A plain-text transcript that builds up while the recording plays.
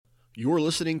You're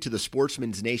listening to the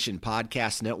Sportsman's Nation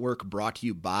Podcast Network, brought to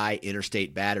you by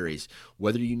Interstate Batteries.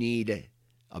 Whether you need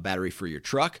a battery for your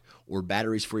truck or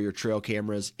batteries for your trail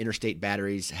cameras, Interstate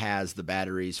Batteries has the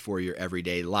batteries for your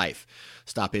everyday life.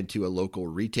 Stop into a local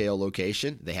retail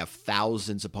location. They have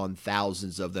thousands upon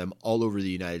thousands of them all over the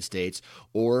United States,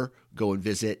 or go and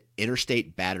visit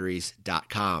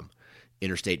interstatebatteries.com.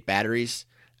 Interstate Batteries,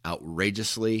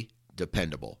 outrageously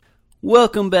dependable.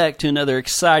 Welcome back to another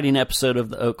exciting episode of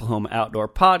the Oklahoma Outdoor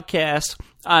Podcast.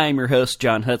 I am your host,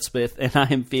 John Hudspeth, and I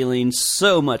am feeling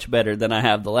so much better than I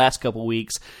have the last couple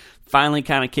weeks. Finally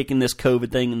kind of kicking this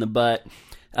COVID thing in the butt.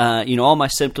 All my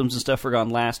symptoms and stuff were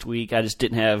gone last week. I just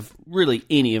didn't have really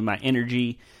any of my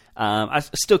energy. I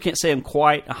still can't say I'm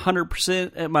quite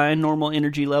 100% at my normal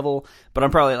energy level, but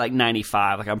I'm probably like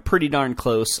 95. Like, I'm pretty darn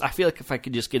close. I feel like if I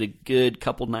could just get a good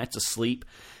couple nights of sleep,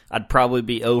 I'd probably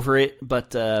be over it,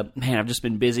 but man, I've just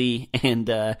been busy, and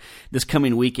this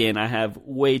coming weekend I have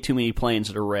way too many plans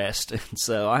to rest, and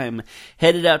so I am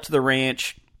headed out to the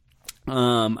ranch.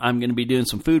 I'm going to be doing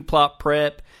some food plot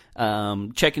prep,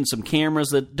 checking some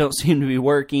cameras that don't seem to be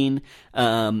working,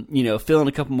 filling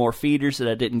a couple more feeders that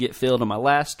I didn't get filled on my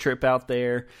last trip out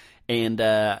there. And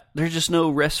there's just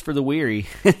no rest for the weary.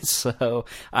 So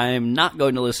I'm not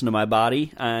going to listen to my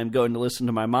body. I'm going to listen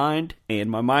to my mind. And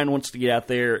my mind wants to get out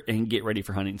there and get ready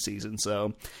for hunting season.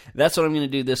 So that's what I'm going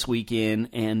to do this weekend.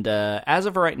 And as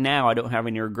of right now, I don't have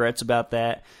any regrets about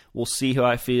that. We'll see how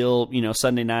I feel,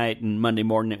 Sunday night and Monday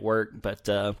morning at work. But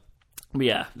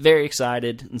yeah, very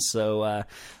excited. And so,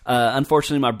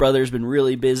 unfortunately, my brother's been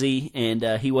really busy, and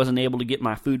he wasn't able to get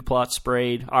my food plot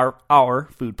sprayed, our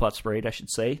food plot sprayed, I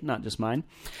should say, not just mine.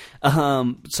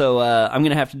 So I'm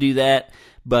going to have to do that,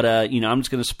 but, I'm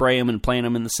just going to spray them and plant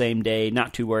them in the same day.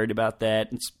 Not too worried about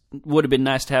that. It would have been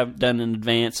nice to have it done in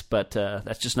advance, but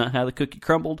that's just not how the cookie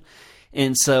crumbled.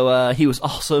 And so he was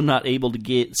also not able to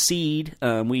get seed.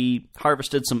 We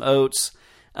harvested some oats,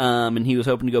 and he was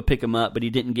hoping to go pick them up, but he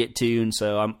didn't get to, and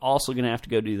so I'm also going to have to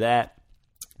go do that.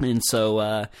 And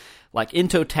so, in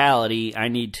totality, I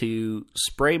need to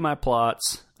spray my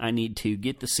plots, I need to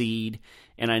get the seed,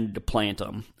 and I need to plant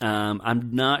them.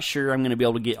 I'm not sure I'm going to be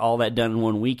able to get all that done in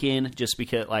one weekend, just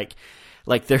because,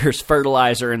 there's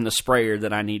fertilizer in the sprayer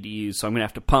that I need to use, so I'm going to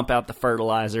have to pump out the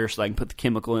fertilizer so I can put the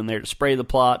chemical in there to spray the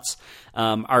plots.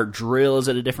 Our drill is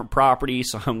at a different property,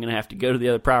 so I'm going to have to go to the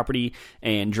other property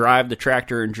and drive the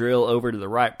tractor and drill over to the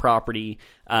right property.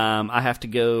 I have to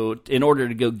go, in order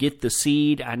to go get the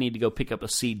seed, I need to go pick up a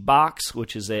seed box,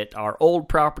 which is at our old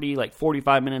property,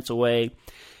 45 minutes away.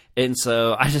 And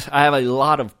so I have a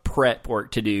lot of prep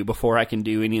work to do before I can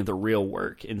do any of the real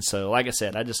work. And so, like I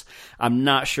said, I'm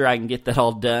not sure I can get that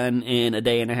all done in a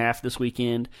day and a half this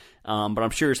weekend. But I'm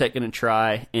sure as heck going to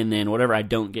try. And then whatever I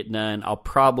don't get done, I'll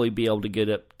probably be able to get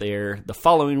up there the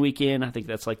following weekend. I think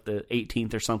that's like the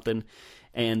 18th or something.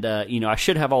 And, I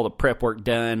should have all the prep work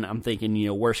done. I'm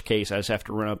thinking, worst case, I just have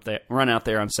to run out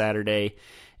there on Saturday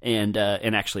and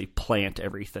actually plant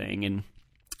everything. And,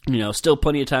 still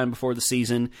plenty of time before the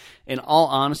season. In all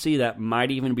honesty, that might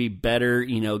even be better.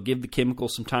 Give the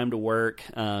chemicals some time to work,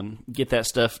 get that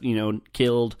stuff,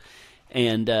 killed.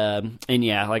 And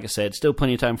yeah, like I said, still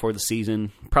plenty of time before the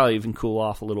season. Probably even cool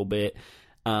off a little bit.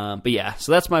 But yeah,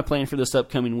 so that's my plan for this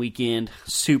upcoming weekend.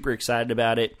 Super excited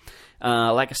about it.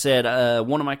 Like I said,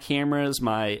 one of my cameras,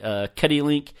 my Cuddy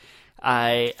Link,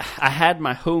 I had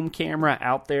my home camera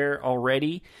out there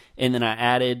already, and then I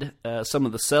added some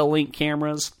of the Cell Link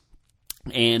cameras.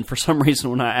 And for some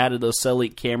reason, when I added those Cell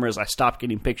Link cameras, I stopped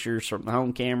getting pictures from the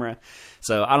home camera.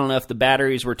 So I don't know if the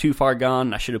batteries were too far gone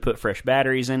and I should have put fresh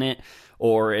batteries in it,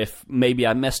 or if maybe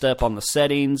I messed up on the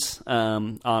settings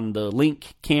on the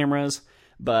Link cameras.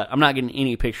 But I'm not getting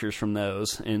any pictures from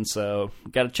those, and so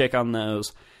got to check on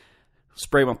those.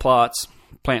 Spray my plots,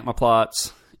 plant my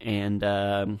plots,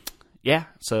 and yeah,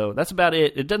 so that's about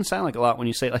it. It doesn't sound like a lot when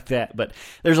you say it like that, but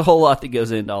there's a whole lot that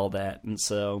goes into all that. And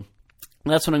so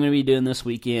that's what I'm going to be doing this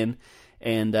weekend.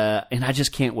 And I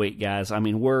just can't wait, guys. I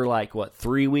mean, we're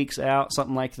 3 weeks out,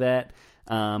 something like that.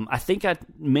 I think I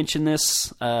mentioned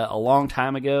this a long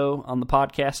time ago on the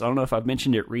podcast. I don't know if I've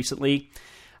mentioned it recently.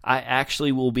 I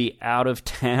actually will be out of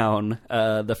town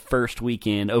the first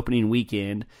weekend, opening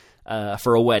weekend,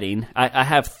 for a wedding. I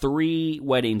have 3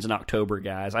 weddings in October,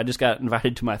 guys. I just got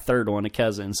invited to my third one, a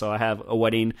cousin. So I have a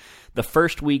wedding the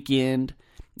first weekend,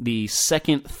 the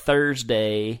second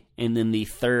Thursday, and then the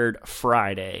third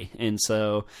Friday. And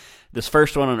so this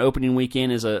first one on opening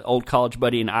weekend is an old college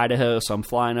buddy in Idaho. So I'm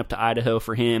flying up to Idaho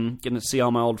for him, getting to see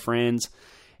all my old friends.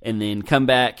 and then come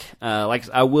back.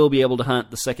 I will be able to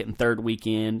hunt the second and third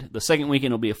weekend. The second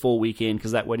weekend will be a full weekend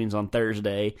because that wedding's on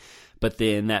Thursday. But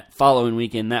then that following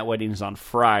weekend, that wedding is on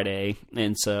Friday.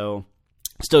 And so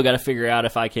still got to figure out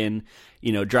if I can,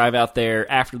 drive out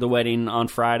there after the wedding on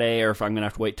Friday or if I'm going to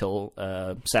have to wait till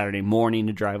Saturday morning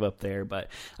to drive up there. But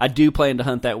I do plan to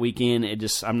hunt that weekend.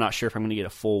 I'm not sure if I'm going to get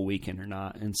a full weekend or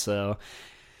not. And so,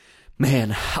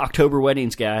 man, October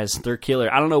weddings, guys, they're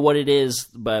killer. I don't know what it is,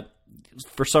 but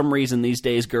for some reason these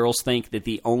days girls think that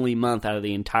the only month out of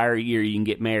the entire year you can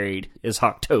get married is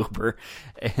October.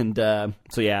 And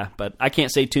but I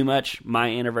can't say too much. My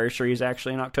anniversary is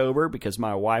actually in October because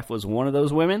my wife was one of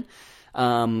those women.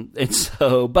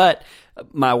 But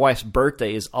my wife's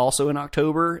birthday is also in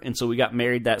October, and so we got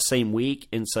married that same week,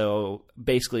 and so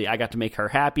basically I got to make her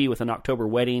happy with an October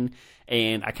wedding,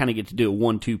 and I kind of get to do a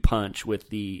 1-2 punch with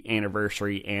the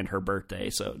anniversary and her birthday,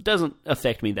 so it doesn't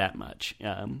affect me that much.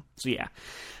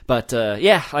 But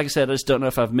like I said, I just don't know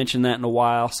if I've mentioned that in a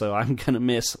while, so I'm going to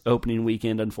miss opening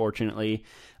weekend, unfortunately.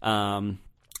 I'm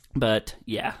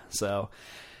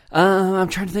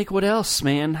trying to think what else,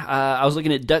 man. I was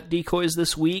looking at duck decoys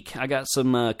this week. I got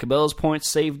some Cabela's points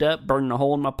saved up, burning a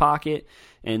hole in my pocket.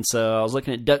 And so I was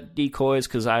looking at duck decoys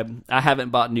because I haven't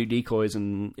bought new decoys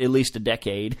in at least a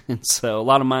decade. And so a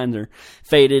lot of mine are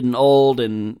faded and old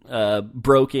and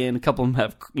broken. A couple of them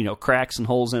have cracks and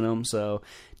holes in them. So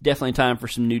definitely time for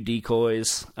some new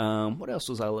decoys. What else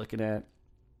was I looking at?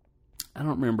 I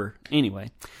don't remember.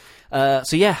 Anyway.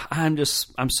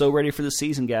 I'm so ready for the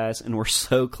season, guys, and we're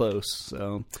so close.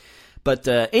 So, but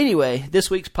anyway, this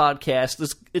week's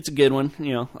podcast, it's a good one.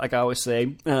 Like I always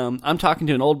say, I'm talking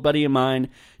to an old buddy of mine,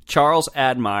 Charles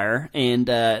Admire, and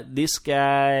this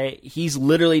guy, he's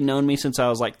literally known me since I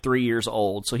was like 3 years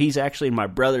old. So he's actually in my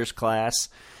brother's class.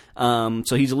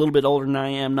 So he's a little bit older than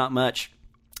I am, not much.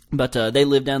 But they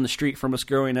lived down the street from us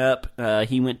growing up.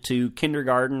 He went to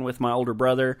kindergarten with my older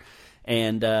brother.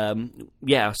 And,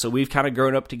 so we've kind of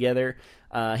grown up together.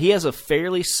 He has a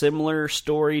fairly similar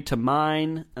story to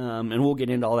mine, and we'll get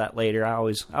into all that later. I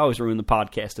always ruin the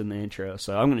podcast in the intro,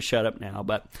 so I'm going to shut up now.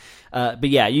 But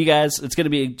yeah, you guys, it's going to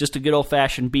be just a good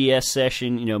old-fashioned BS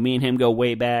session. Me and him go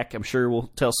way back. I'm sure we'll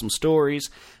tell some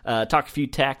stories, talk a few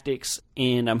tactics,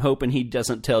 and I'm hoping he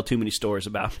doesn't tell too many stories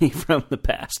about me from the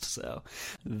past. So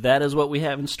that is what we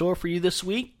have in store for you this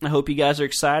week. I hope you guys are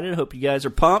excited. I hope you guys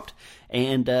are pumped.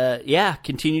 And,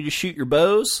 continue to shoot your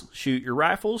bows, shoot your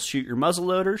rifles, shoot your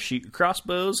muzzleloaders, shoot your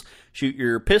crossbows, shoot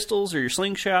your pistols or your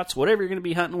slingshots, whatever you're going to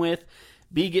be hunting with.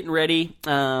 Be getting ready.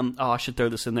 I should throw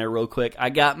this in there real quick. I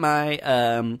got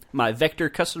my my Vector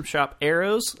Custom Shop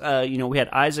arrows. We had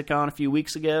Isaac on a few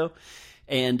weeks ago,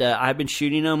 and I've been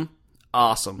shooting them.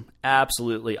 Awesome.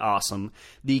 Absolutely awesome.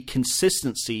 The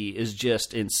consistency is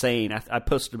just insane. I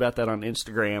posted about that on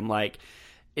Instagram.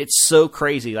 It's so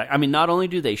crazy. Not only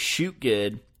do they shoot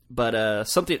good, but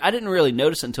something I didn't really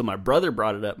notice until my brother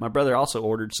brought it up. My brother also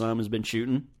ordered some, has been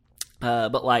shooting.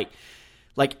 But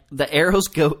the arrows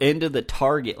go into the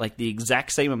target the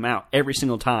exact same amount every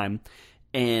single time.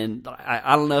 And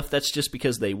I don't know if that's just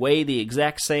because they weigh the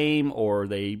exact same or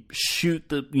they shoot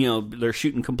they're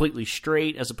shooting completely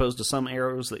straight as opposed to some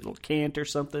arrows that can't or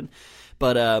something.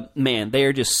 But man, they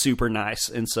are just super nice.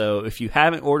 And so if you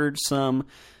haven't ordered some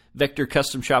Vector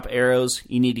Custom Shop arrows,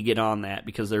 you need to get on that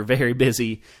because they're very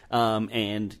busy. We're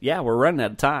running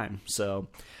out of time. So,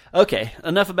 okay,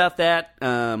 enough about that.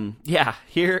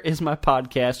 Here is my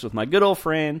podcast with my good old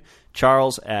friend,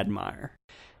 Charles Admire.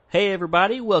 Hey,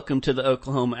 everybody. Welcome to the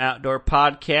Oklahoma Outdoor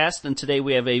Podcast. And today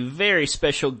we have a very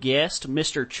special guest,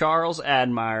 Mr. Charles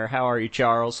Admire. How are you,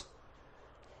 Charles?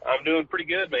 I'm doing pretty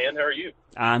good, man. How are you?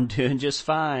 I'm doing just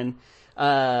fine.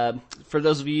 For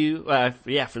those of you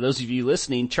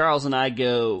listening, Charles and I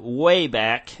go way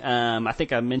back. I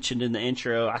think I mentioned in the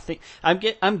intro.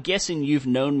 I'm guessing you've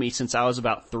known me since I was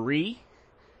about 3.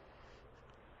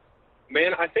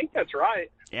 Man, I think that's right.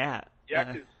 Yeah.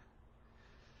 Because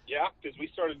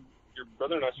your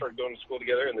brother and I started going to school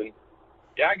together, and then,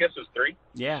 I guess it was 3.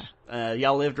 Yeah.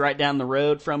 Y'all lived right down the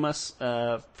road from us,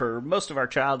 for most of our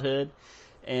childhood.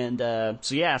 And,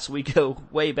 so we go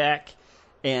way back.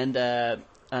 And, but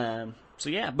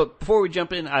before we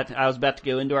jump in, I was about to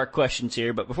go into our questions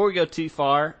here, but before we go too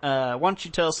far, why don't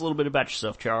you tell us a little bit about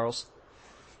yourself, Charles?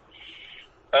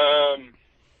 Well,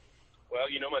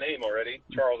 you know my name already,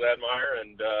 Charles Admire,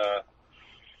 and,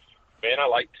 man, I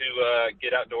like to,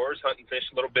 get outdoors, hunt and fish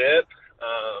a little bit.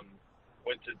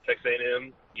 Went to Texas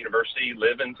A&M University,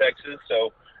 live in Texas, so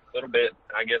a little bit,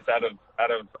 I guess, out of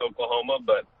Oklahoma,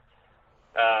 but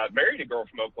married a girl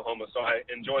from Oklahoma, so I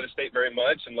enjoy the state very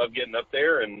much and love getting up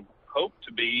there and hope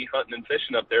to be hunting and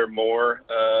fishing up there more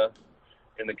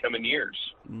in the coming years.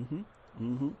 Mm-hmm.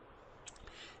 Mm-hmm.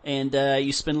 And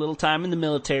you spent a little time in the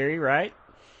military, right?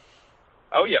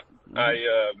 Oh yeah, Mm-hmm.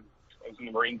 I was in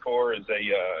the Marine Corps as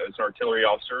an artillery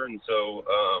officer, and so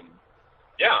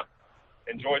yeah,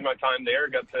 enjoyed my time there.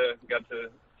 Got to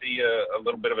see a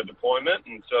little bit of a deployment,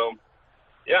 and so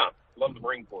yeah, love the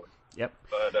Marine Corps. Yep.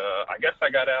 But I guess I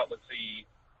got out. Let's see,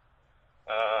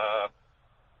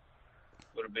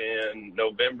 would have been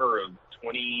November of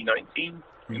 2019.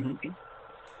 Mm-hmm.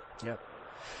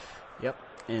 Yep.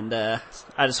 And I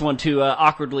just want to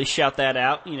awkwardly shout that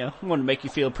out. Want to make you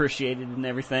feel appreciated and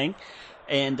everything.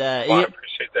 And I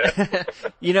appreciate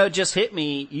that. It just hit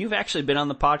me. You've actually been on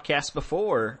the podcast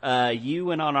before. You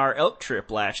went on our elk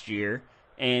trip last year,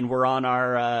 and we're on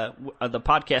our the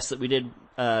podcast that we did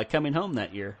coming home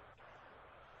that year.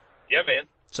 Yeah, man.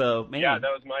 So, man. Yeah,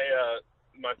 that was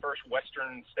my first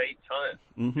Western States hunt.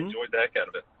 Mm-hmm. Enjoyed the heck out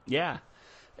of it. Yeah.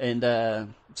 And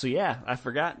so yeah, I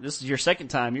forgot. This is your second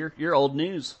time. You're old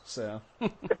news. So,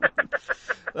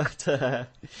 but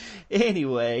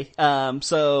anyway,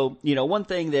 so one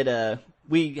thing that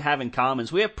we have in common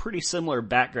is we have pretty similar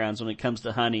backgrounds when it comes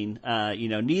to hunting.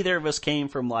 Neither of us came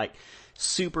from like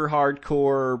super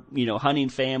hardcore, hunting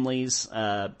families.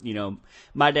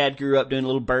 My dad grew up doing a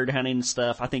little bird hunting and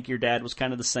stuff. I think your dad was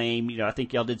kind of the same. I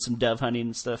think y'all did some dove hunting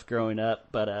and stuff growing up.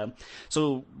 But,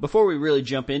 so before we really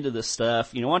jump into this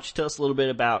stuff, why don't you tell us a little bit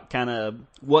about kind of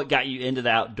what got you into the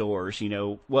outdoors?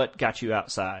 What got you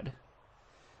outside?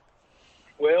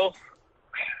 Well,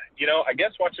 I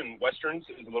guess watching Westerns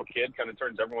as a little kid kind of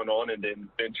turns everyone on into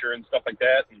adventure and stuff like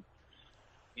that. And,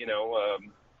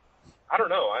 I don't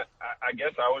know. I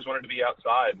guess I always wanted to be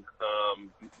outside.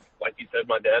 Like you said,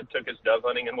 my dad took us dove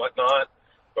hunting and whatnot,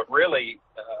 but really,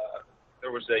 there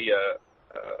was a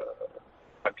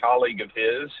colleague of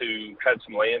his who had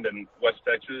some land in West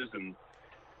Texas, and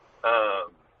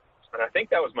I think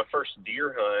that was my first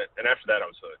deer hunt. And after that, I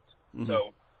was hooked. Mm-hmm.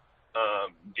 So,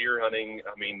 deer hunting,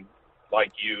 I mean,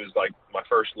 like you, is like my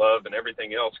first love, and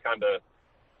everything else kind of,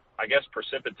 I guess,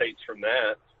 precipitates from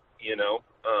that.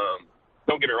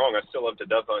 Don't get me wrong, I still love to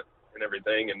dove hunt and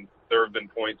everything, and there have been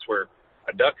points where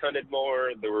I duck hunted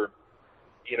more. There were,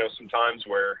 some times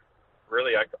where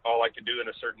really all I could do in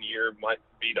a certain year might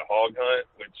be to hog hunt,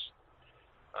 which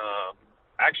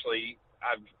actually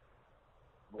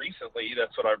recently,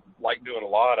 that's what I like doing a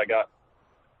lot. I got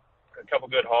a couple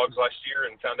good hogs last year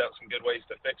and found out some good ways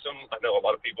to fix them. I know a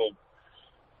lot of people,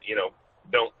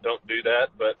 don't do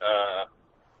that, but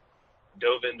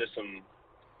dove into a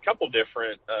couple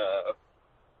different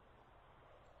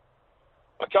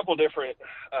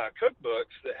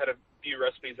cookbooks that had a few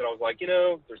recipes that I was like,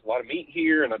 there's a lot of meat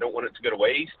here and I don't want it to go to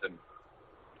waste. And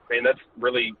man, that's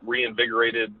really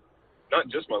reinvigorated not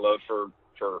just my love for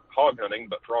hog hunting,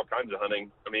 but for all kinds of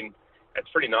hunting. I mean, it's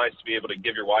pretty nice to be able to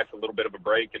give your wife a little bit of a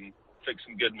break and fix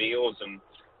some good meals, and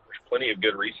there's plenty of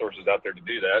good resources out there to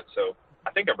do that. So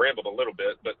I think I've rambled a little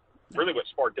bit, but really what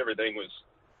sparked everything was,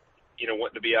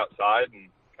 wanting to be outside and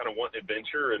kind of wanting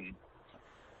adventure. And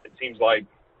it seems like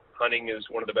hunting is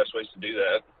one of the best ways to do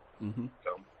that. Mm-hmm.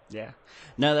 So. Yeah.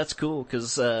 No, that's cool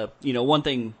because, one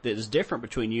thing that is different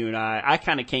between you and I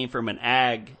kind of came from an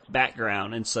ag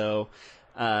background. And so,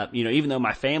 even though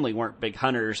my family weren't big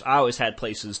hunters, I always had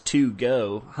places to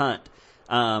go hunt.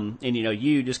 And,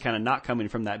 you just kind of not coming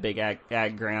from that big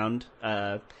ag ground,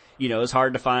 it's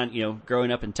hard to find,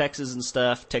 growing up in Texas and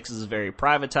stuff. Texas is very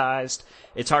privatized.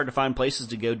 It's hard to find places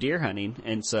to go deer hunting.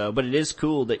 And so, but it is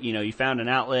cool that, you found an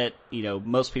outlet.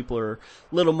 Most people are a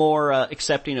little more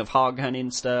accepting of hog hunting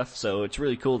and stuff. So it's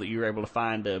really cool that you were able to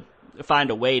find a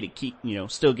way to keep,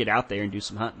 still get out there and do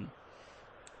some hunting.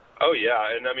 Oh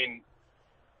yeah. And I mean,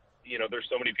 there's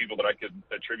so many people that I could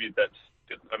attribute that.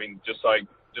 I mean, just like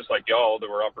y'all, there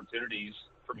were opportunities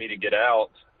for me to get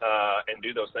out and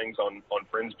do those things on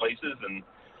friends' places, and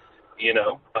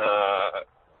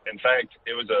in fact,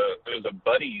 it was a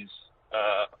buddy's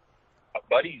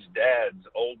dad's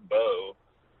old bow,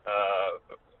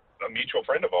 a mutual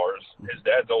friend of ours. His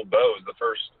dad's old bow is the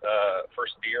first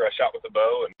deer I shot with a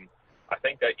bow, and I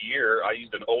think that year I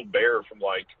used an old bear from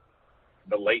like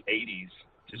the late '80s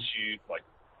to shoot like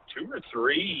 2 or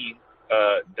 3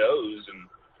 does, and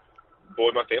boy,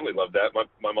 my family loved that.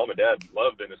 My mom and dad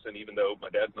loved venison, even though my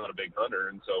dad's not a big hunter.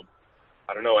 And so,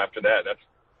 I don't know, after that, that's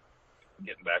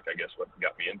getting back, I guess, what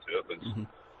got me into it was,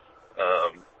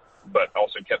 but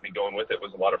also kept me going with it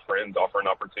was a lot of friends offering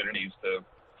opportunities to,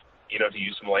 to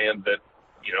use some land that,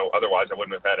 otherwise I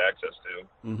wouldn't have had access to.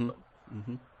 Mm-hmm.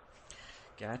 Mm-hmm.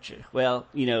 Gotcha. Well,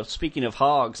 speaking of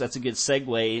hogs, that's a good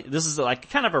segue. This is like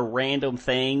kind of a random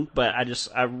thing, but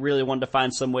I really wanted to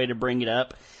find some way to bring it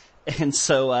up. And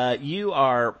so you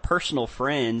are personal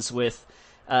friends with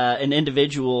an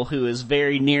individual who is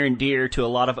very near and dear to a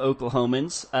lot of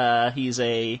Oklahomans. He's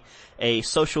a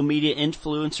social media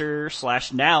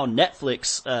influencer / now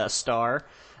Netflix star.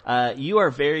 You are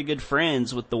very good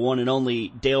friends with the one and only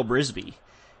Dale Brisby.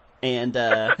 And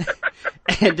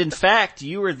and in fact,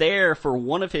 you were there for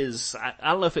one of his, I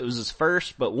don't know if it was his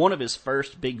first, but one of his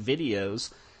first big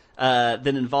videos that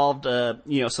involved,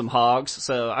 some hogs.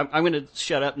 So I'm going to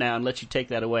shut up now and let you take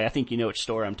that away. I think you know which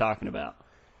story I'm talking about.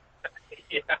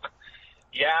 Yeah.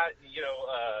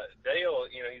 Dale,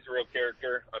 he's a real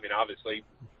character. I mean, obviously,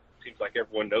 seems like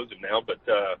everyone knows him now, but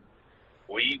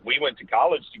we went to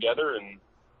college together and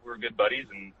we were good buddies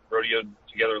and rodeoed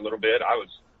together a little bit. I was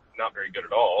not very good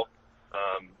at all,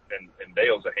 and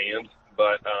Dale's a hand,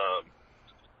 but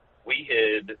we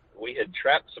had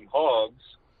trapped some hogs,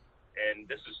 and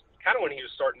this is kind of when he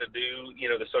was starting to do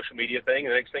the social media thing.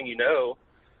 And the next thing you know,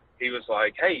 he was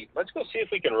like, "Hey, let's go see if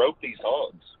we can rope these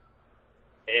hogs."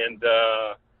 And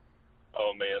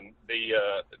oh man,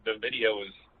 the video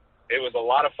was a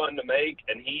lot of fun to make,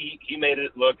 and he made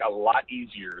it look a lot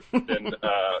easier than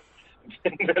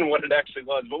than what it actually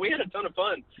was. But we had a ton of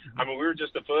fun. I mean, we were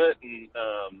just afoot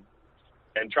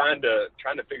and trying to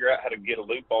figure out how to get a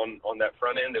loop on that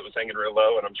front end that was hanging real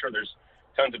low. And I'm sure there's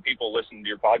tons of people listening to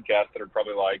your podcast that are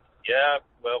probably like, yeah,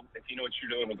 well, if you know what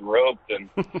you're doing with the rope, then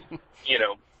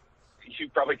you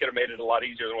probably could have made it a lot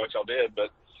easier than what y'all did. But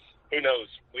who knows?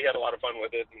 We had a lot of fun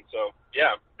with it. And so,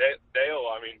 yeah, Dale,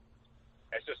 I mean,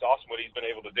 it's just awesome what he's been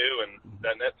able to do. And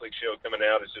that Netflix show coming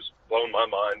out has just blown my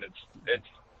mind. It's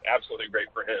absolutely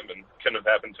great for him and couldn't have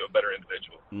happened to a better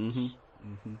individual. Mm-hmm.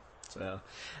 Mm-hmm. So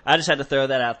I just had to throw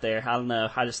that out there. I don't know.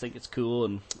 I just think it's cool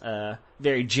and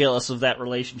very jealous of that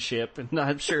relationship. And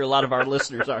I'm sure a lot of our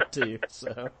listeners are too.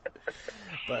 So,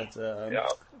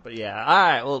 But yeah, all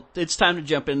right. Well, it's time to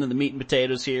jump into the meat and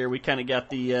potatoes here. We kind of got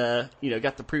the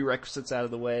got the prerequisites out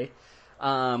of the way.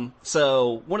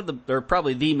 So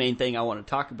probably the main thing I want to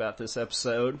talk about this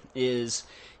episode is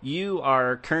you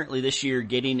are currently this year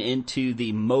getting into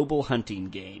the mobile hunting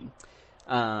game.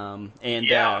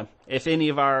 If any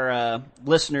of our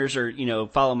listeners or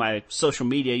follow my social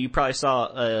media, you probably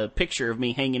saw a picture of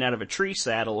me hanging out of a tree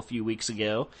saddle a few weeks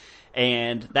ago.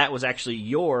 And that was actually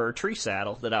your tree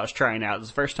saddle that I was trying out. It was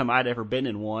the first time I'd ever been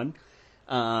in one.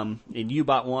 And you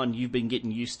bought one. You've been getting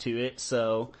used to it.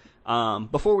 So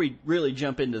before we really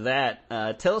jump into that,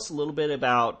 tell us a little bit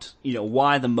about,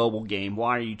 why the mobile game?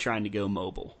 Why are you trying to go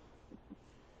mobile?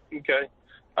 Okay.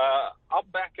 I'll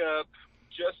back up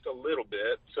just a little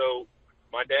bit. So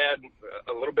my dad,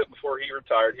 a little bit before he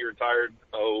retired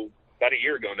about a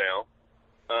year ago now.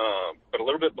 But a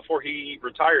little bit before he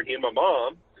retired, he and my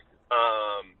mom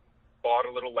bought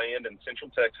a little land in Central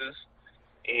Texas,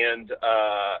 and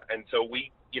so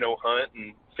we hunt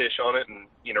and fish on it and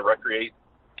recreate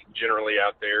generally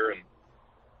out there, and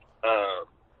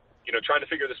trying to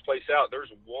figure this place out.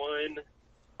 There's one,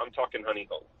 I'm talking honey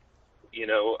hole.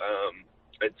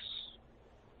 It's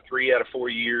 3 out of 4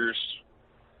 years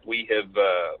we've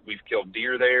killed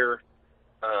deer there,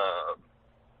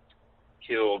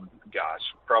 killed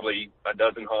probably a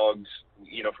dozen hogs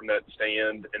from that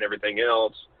stand and everything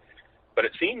else. But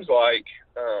it seems like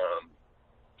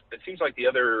the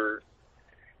other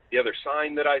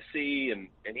sign that I see,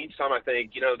 and each time I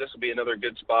think this will be another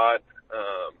good spot,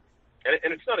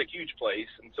 and it's not a huge place,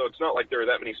 and so it's not like there are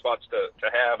that many spots to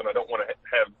have, and I don't want to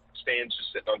have stands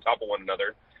just sitting on top of one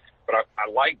another. But I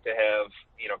like to have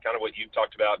kind of what you've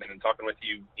talked about, and in talking with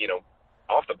you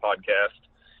off the podcast,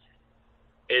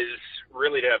 is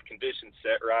really to have conditions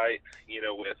set right,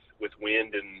 with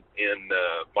wind and in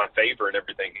my favor and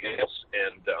everything else.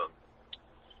 And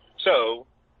so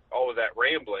all of that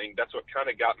rambling, that's what kind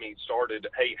of got me started.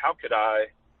 Hey, how could I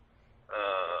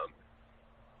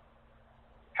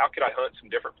hunt some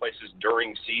different places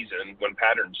during season when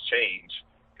patterns change?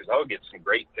 Because I'll get some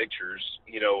great pictures,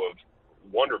 of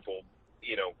wonderful,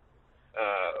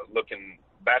 looking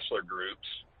bachelor groups.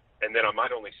 And then I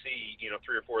might only see, 3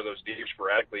 or 4 of those deer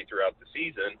sporadically throughout the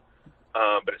season.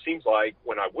 But it seems like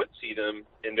when I would see them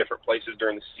in different places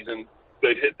during the season,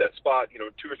 they'd hit that spot,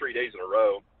 2 or 3 days in a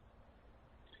row.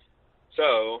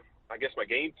 So I guess my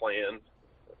game plan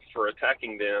for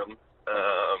attacking them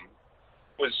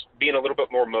was being a little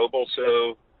bit more mobile.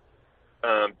 So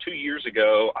 2 years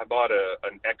ago, I bought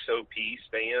an XOP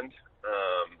stand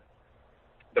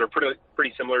that are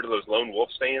pretty similar to those lone wolf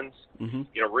stands. Mm-hmm.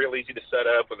 Real easy to set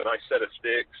up with a nice set of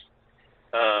sticks.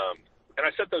 And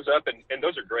I set those up, and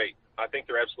those are great. I think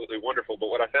they're absolutely wonderful. But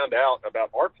what I found out about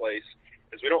our place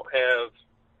is we don't have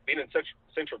being in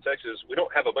Central Texas, we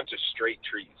don't have a bunch of straight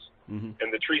trees. Mm-hmm.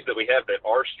 And the trees that we have that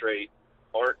are straight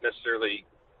aren't necessarily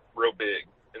real big.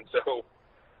 And so,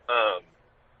 I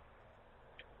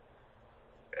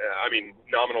mean,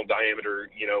 nominal diameter,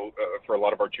 for a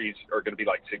lot of our trees are going to be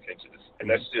like 6 inches. And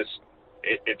that's just,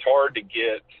 it's hard to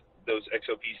get those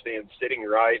XOP stands sitting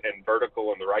right and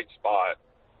vertical in the right spot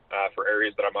for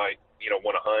areas that I might,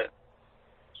 want to hunt.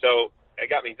 So it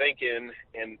got me thinking,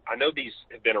 and I know these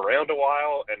have been around a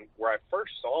while, and where I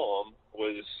first saw them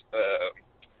was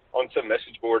on some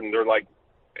message board, and they're like,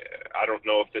 I don't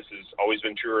know if this has always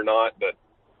been true or not, but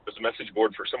it was a message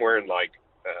board for somewhere in like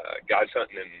guys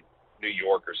hunting in New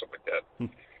York or something like that. And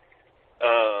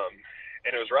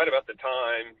it was right about the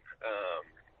time,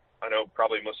 I know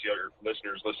probably most of your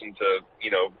listeners listen to,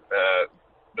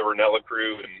 the Ranella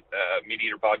Crew and Meat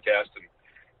Eater podcast, and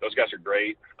those guys are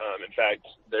great. In fact,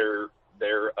 their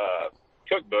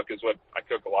cookbook is what I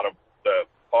cook a lot of the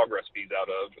hog recipes out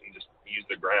of, and just use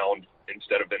the ground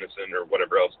instead of venison or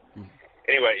whatever else.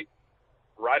 Anyway,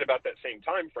 right about that same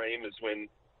time frame is when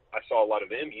I saw a lot of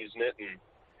them using it, and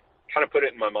kind of put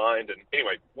it in my mind. And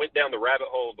anyway, went down the rabbit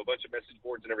hole of a bunch of message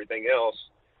boards and everything else.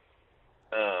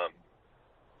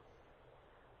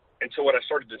 And so what I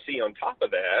started to see on top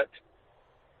of that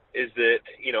is that,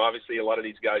 obviously a lot of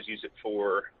these guys use it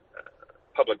for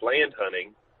public land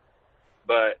hunting,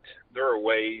 but there are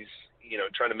ways,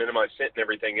 trying to minimize scent and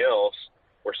everything else,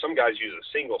 where some guys use a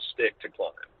single stick to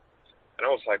climb. And I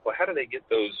was like, well, how do they get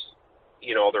those,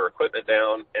 all their equipment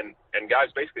down? And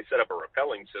guys basically set up a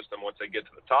rappelling system once they get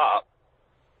to the top,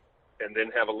 and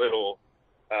then have a little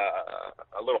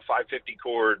 550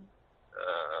 cord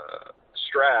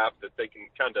strap that they can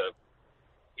kind of,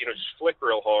 just flick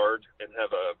real hard and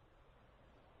have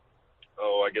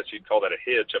I guess you'd call that a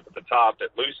hitch up at the top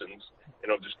that loosens, and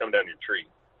it'll just come down your tree.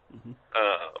 Mm-hmm.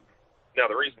 Now,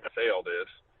 the reason I say all this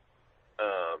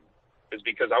is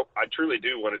because I truly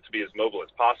do want it to be as mobile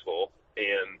as possible,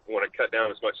 and want to cut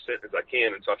down as much scent as I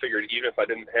can. And so I figured even if I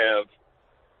didn't have,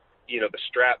 the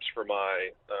straps for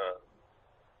my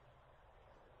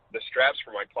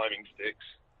climbing sticks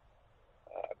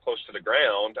close to the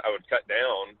ground, I would cut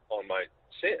down on my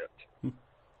scent.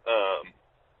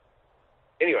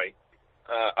 Anyway,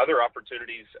 other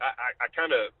opportunities, I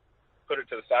kind of put it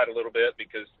to the side a little bit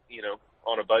because,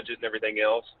 on a budget and everything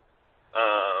else.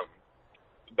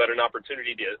 But an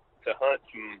opportunity to hunt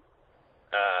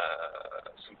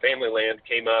some family land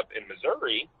came up in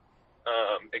Missouri,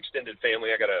 extended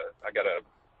family. I got a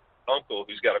uncle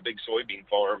who's got a big soybean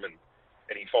farm, and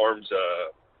he farms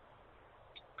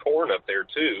corn up there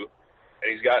too.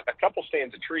 And he's got a couple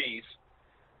stands of trees,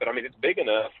 but I mean, it's big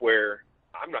enough where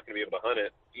I'm not going to be able to hunt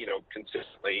it,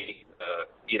 consistently,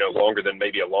 longer than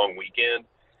maybe a long weekend.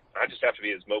 I just have to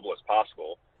be as mobile as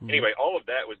possible. Mm-hmm. Anyway, all of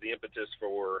that was the impetus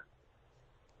for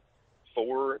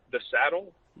the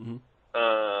saddle. Mm-hmm.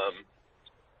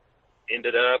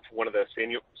 Ended up, one of the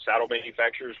saddle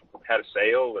manufacturers had a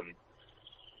sale, and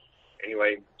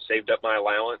anyway, saved up my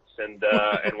allowance and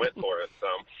went for it. So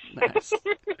nice.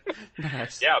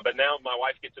 Nice. Yeah, but now my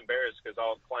wife gets embarrassed because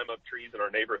I'll climb up trees in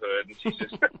our neighborhood, and she's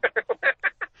just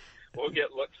we'll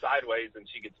look sideways, and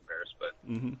she gets embarrassed. But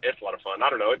It's a lot of fun. I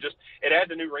don't know. It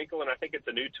adds a new wrinkle, and I think it's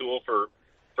a new tool for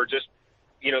just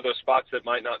those spots that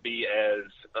might not be as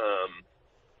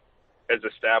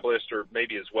established or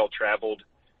maybe as well traveled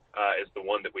as the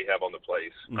one that we have on the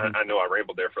place. Mm-hmm. I know I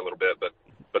rambled there for a little bit, but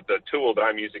the tool that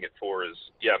I'm using it for is,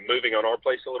 moving on our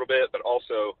place a little bit, but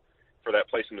also for that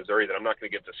place in Missouri that I'm not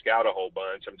going to get to scout a whole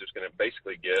bunch. I'm just going to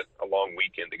basically get a long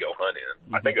weekend to go hunt in.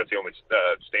 Mm-hmm. I think that's the only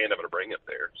stand I'm going to bring up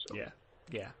there. So.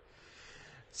 Yeah.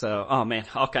 So, oh man,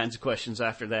 all kinds of questions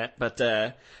after that. But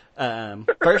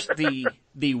first,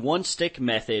 the one stick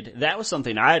method, that was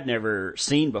something I had never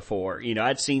seen before.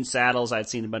 I'd seen saddles, I'd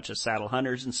seen a bunch of saddle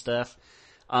hunters and stuff.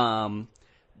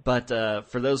 But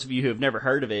for those of you who have never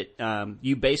heard of it,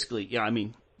 you basically,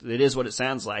 it is what it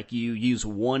sounds like. You use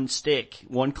one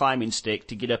climbing stick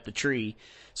to get up the tree.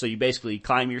 So you basically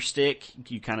climb your stick,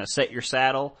 you kind of set your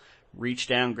saddle, reach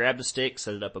down, grab the stick,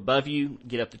 set it up above you,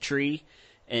 get up the tree.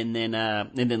 And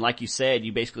then, like you said,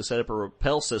 you basically set up a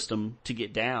rappel system to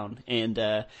get down. And,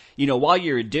 while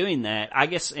you were doing that, I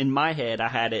guess in my head, I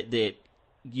had it that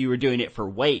you were doing it for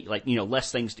weight, like,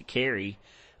 less things to carry.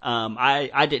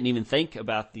 I didn't even think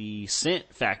about the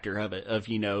scent factor of it,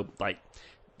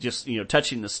 just,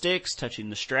 touching the sticks, touching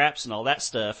the straps and all that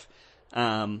stuff.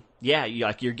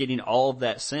 You're getting all of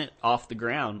that scent off the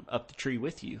ground up the tree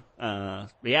with you. I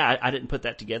didn't put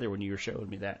that together when you were showing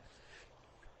me that.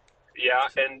 Yeah,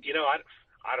 and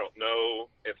I don't know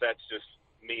if that's just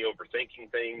me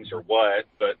overthinking things or what,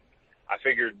 but I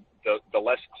figured the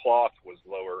less cloth was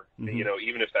lower,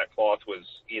 even if that cloth was,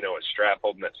 a strap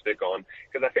holding that stick on,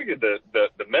 because I figured the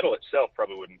metal itself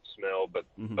probably wouldn't smell, but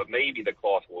maybe the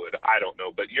cloth would. I don't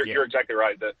know, but you're exactly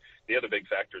right. The other big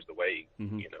factor is the weight,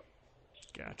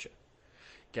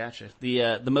 Gotcha.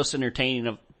 The most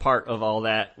entertaining part of all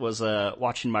that was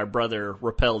watching my brother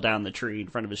rappel down the tree in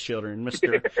front of his children.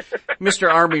 Mr.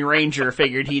 Army Ranger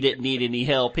figured he didn't need any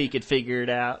help; he could figure it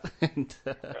out.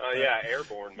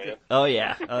 Airborne, man. Oh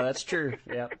yeah, that's true.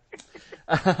 Yeah.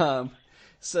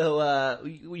 So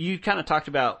you kind of talked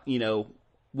about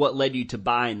what led you to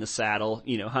buying the saddle.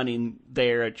 Hunting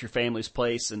there at your family's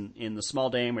place and in the small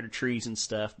diameter trees and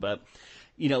stuff, but.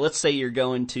 Let's say you're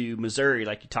going to Missouri,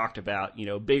 like you talked about,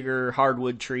 bigger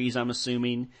hardwood trees, I'm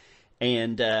assuming.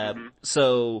 And,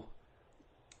 so,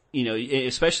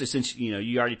 especially since,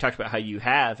 you already talked about how you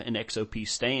have an XOP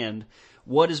stand,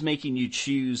 what is making you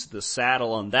choose the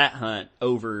saddle on that hunt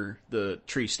over the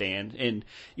tree stand? And,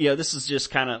 this is just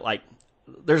kind of like,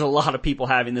 there's a lot of people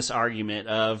having this argument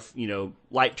of,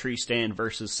 light tree stand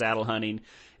versus saddle hunting.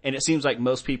 And it seems like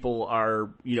most people are,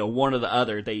 one or the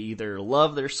other. They either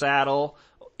love their saddle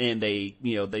and they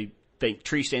think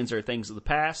tree stands are things of the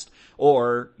past,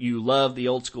 or you love the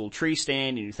old school tree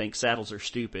stand and you think saddles are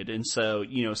stupid. And so,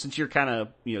 since you're kind of,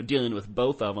 dealing with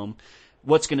both of them,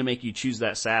 what's going to make you choose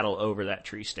that saddle over that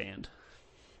tree stand?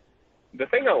 The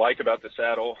thing I like about the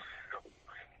saddle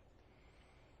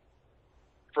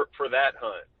for that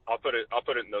hunt, I'll put it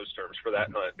in those terms for that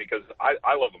hunt, because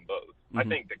I love them both. I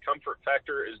think the comfort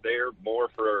factor is there more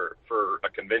for a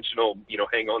conventional,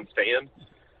 hang on stand.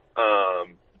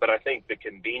 But I think the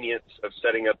convenience of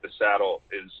setting up the saddle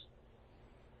is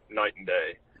night and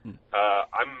day.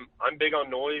 I'm big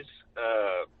on noise.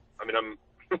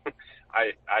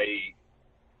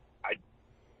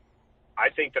 I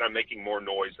think that I'm making more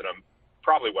noise than I'm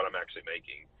probably what I'm actually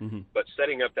making. But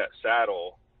setting up that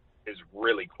saddle is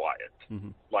really quiet.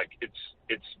 Like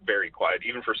it's very quiet,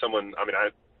 even for someone.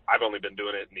 I've only been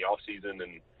doing it in the off season,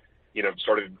 and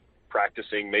started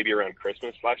practicing maybe around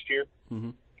Christmas last year.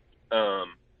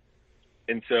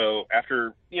 And so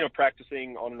after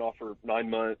practicing on and off for 9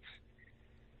 months,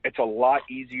 it's a lot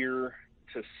easier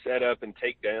to set up and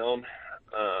take down.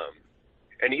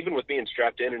 And even with being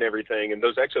strapped in and everything, and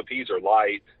those XOPs are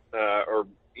light, or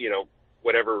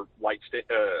whatever light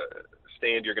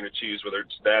stand you're going to choose, whether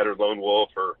it's that or Lone Wolf,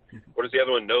 or what is the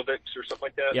other one, Novix or something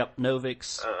like that? Yep,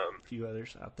 Novix, a few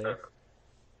others out there.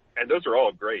 And those are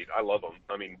all great. I love them.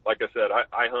 Like I said,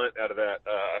 I hunt out of that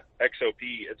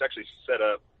XOP. It's actually set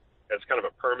up as kind of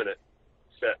a permanent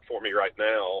set for me right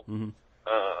now.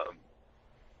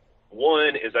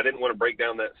 One is I didn't want to break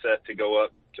down that set to go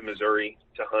up to Missouri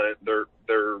to hunt.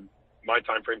 My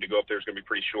time frame to go up there is going to be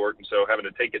pretty short, and so having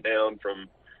to take it down from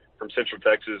Central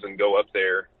Texas and go up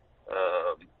there,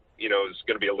 is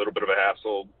going to be a little bit of a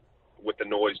hassle with the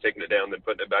noise, taking it down, then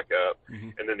putting it back up.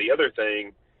 And then the other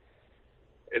thing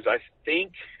is, I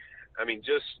think,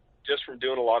 just from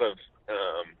doing a lot of,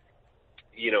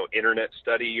 internet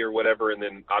study or whatever, and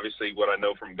then obviously what I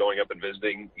know from going up and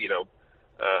visiting,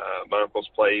 my uncle's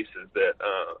place is that,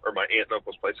 or my aunt and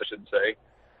uncle's place, I should say,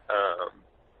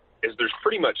 is there's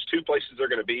pretty much two places they're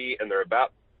going to be, and they're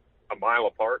about a mile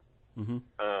apart. And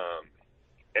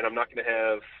I'm not going to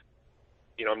have,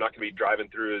 I'm not going to be driving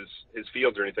through his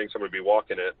fields or anything, so I'm going to be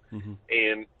walking it.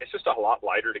 And it's just a lot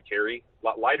lighter to carry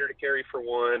for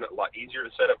one, a lot easier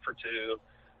to set up for two.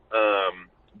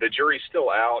 The jury's still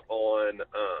out on,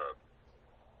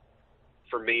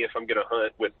 for me, if I'm going to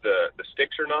hunt with the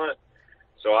sticks or not.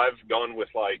 So I've gone with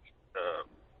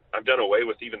I've done away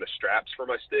with even the straps for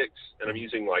my sticks, and I'm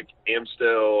using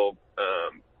Amstel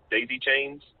daisy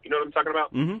chains. You know what I'm talking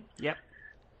about? Yep.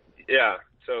 Yeah.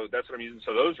 So that's what I'm using.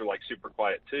 So those are super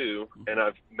quiet too. And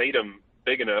I've made them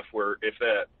big enough where if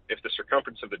the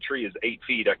circumference of the tree is 8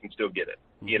 feet, I can still get it,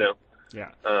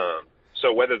 Yeah.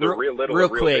 So whether they're real little real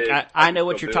or real quick, big, I know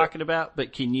what you're talking about,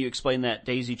 but can you explain that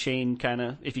daisy chain kind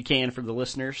of, if you can, for the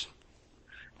listeners?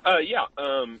 Yeah.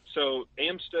 So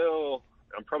Amstel,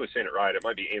 I'm probably saying it right. It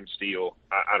might be Amsteel.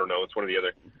 I don't know. It's one or the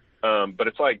other. But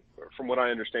it's from what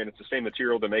I understand, it's the same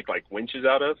material to make winches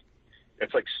out of.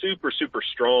 It's super, super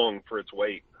strong for its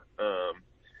weight.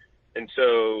 And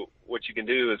so what you can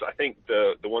do is, I think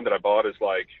the one that I bought is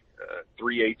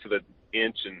 3/8 of an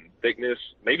inch in thickness,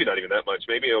 maybe not even that much,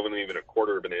 maybe only even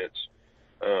 1/4 of an inch.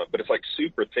 But it's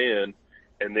super thin.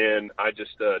 And then I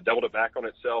just doubled it back on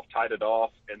itself, tied it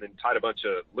off, and then tied a bunch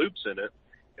of loops in it.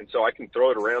 And so I can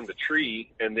throw it around the tree,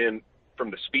 and then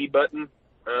from the speed button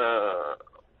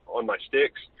on my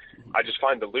sticks, I just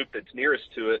find the loop that's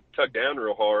nearest to it, tug down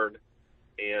real hard,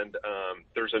 and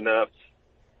there's enough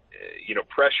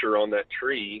pressure on that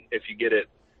tree if you get it,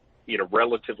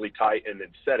 relatively tight and then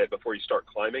set it before you start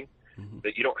climbing,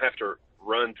 that you don't have to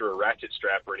run through a ratchet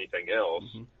strap or anything else.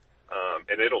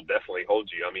 And it'll definitely hold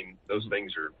you. I mean, those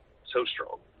things are so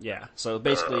strong. Yeah. So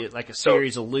basically like a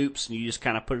series of loops, and you just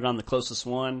kind of put it on the closest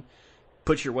one,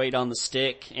 put your weight on the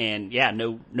stick, and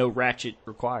no ratchet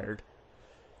required.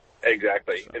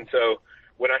 Exactly. And so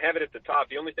when I have it at the top,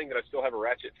 the only thing that I still have a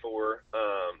ratchet for,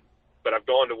 but I've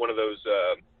gone to one of those,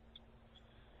 I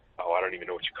don't even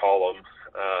know what you call them.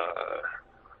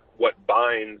 What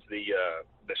binds the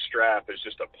strap is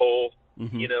just a pull,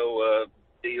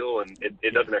 deal, and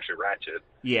it doesn't actually ratchet.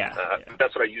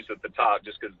 That's what I use at the top,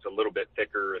 just because it's a little bit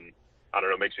thicker, and I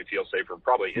don't know, makes me feel safer.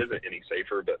 Probably isn't any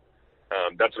safer, but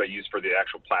that's what I use for the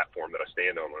actual platform that I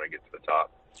stand on when I get to the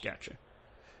top. Gotcha.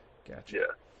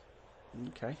 Yeah.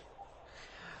 Okay.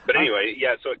 But anyway,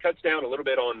 so it cuts down a little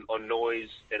bit on noise,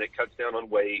 and it cuts down on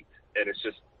weight, and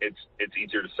it's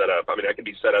easier to set up. I mean, I can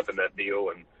be set up in that deal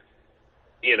in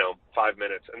 5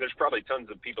 minutes, and there's probably tons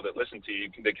of people that listen to you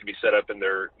that can be set up in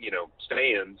their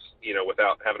stands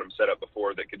without having them set up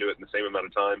before, that could do it in the same amount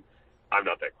of time. I'm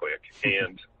not that quick,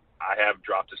 and I have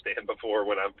dropped a stand before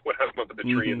when I'm up at the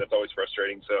tree, and that's always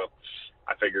frustrating. So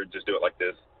I figured just do it like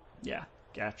this. Yeah,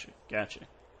 gotcha.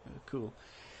 Cool.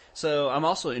 So I'm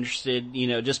also interested,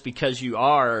 just because you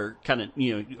are kind of,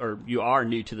 or you are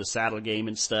new to the saddle game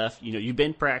and stuff, you've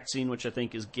been practicing, which I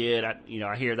think is good.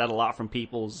 I hear that a lot from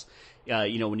people's,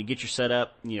 when you get your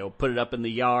setup, put it up in the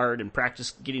yard and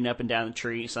practice getting up and down the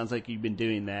tree. It sounds like you've been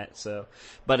doing that. So,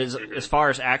 but as far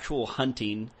as actual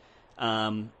hunting,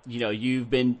 you've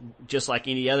been just like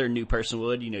any other new person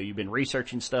would, you've been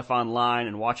researching stuff online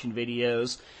and watching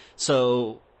videos.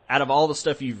 So, out of all the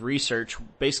stuff you've researched,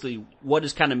 basically, what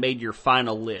has kind of made your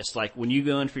final list? Like, when you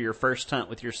go in for your first hunt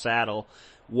with your saddle,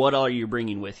 what are you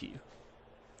bringing with you?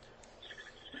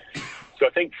 So I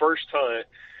think first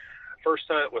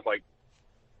hunt with, like,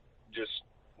 just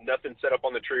nothing set up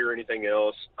on the tree or anything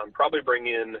else, I'm probably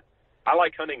bringing – I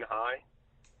like hunting high,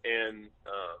 and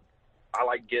I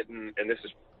like getting – and this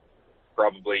is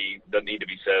probably – doesn't need to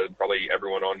be said. Probably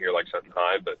everyone on here likes hunting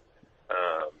high, but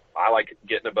I like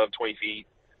getting above 20 feet.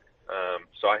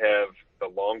 So I have the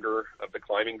longer of the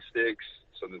climbing sticks,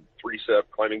 so the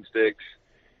 3-step climbing sticks,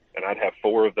 and I'd have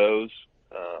 4 of those,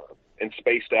 and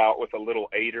spaced out with a little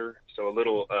aider, so a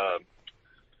little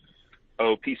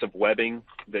piece of webbing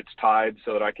that's tied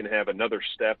so that I can have another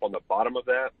step on the bottom of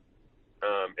that,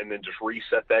 and then just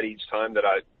reset that each time that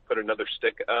I put another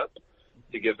stick up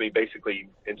to give me basically,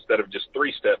 instead of just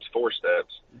 3 steps, 4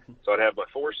 steps. So I'd have my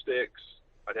 4 sticks,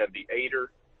 I'd have the aider,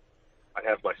 I'd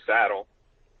have my saddle.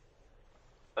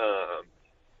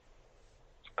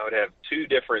 I would have 2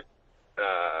 different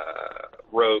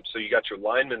ropes. So you got your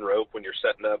lineman rope when you're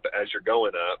setting up as you're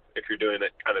going up, if you're doing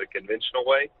it kind of the conventional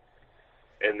way.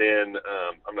 And then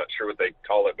I'm not sure what they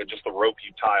call it, but just the rope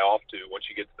you tie off to once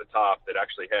you get to the top that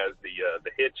actually has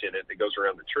the hitch in it that goes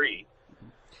around the tree.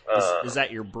 Is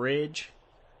that your bridge?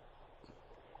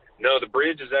 No, the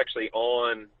bridge is actually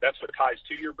on. That's what ties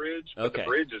to your bridge. But okay. The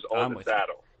bridge is on the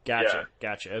saddle. Gotcha.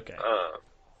 Okay.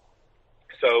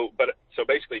 So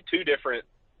basically 2 different,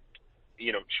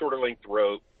 shorter length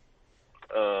rope.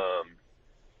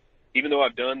 Even though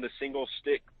I've done the single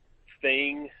stick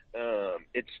thing,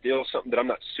 it's still something that I'm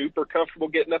not super comfortable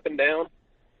getting up and down.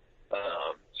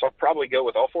 So I'll probably go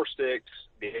with all 4 sticks,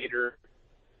 the aider,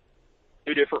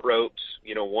 2 different ropes,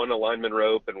 one alignment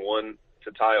rope and one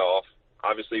to tie off,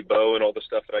 obviously bow and all the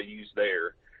stuff that I use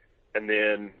there, and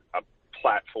then a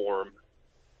platform,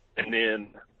 and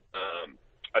then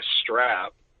a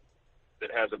strap that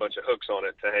has a bunch of hooks on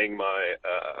it to hang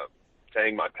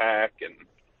my pack and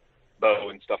bow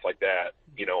and stuff like that,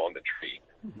 on the tree.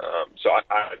 So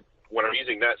I when I'm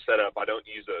using that setup, I don't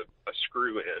use a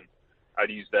screw in. I'd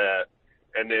use that,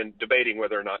 and then debating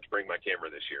whether or not to bring my camera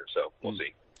this year. So we'll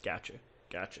see. Gotcha.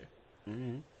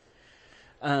 Mm-hmm.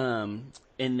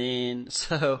 And then,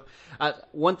 so,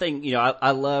 one thing,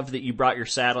 I love that you brought your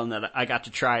saddle and that I got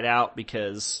to try it out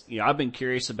because, I've been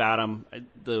curious about them.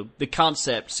 The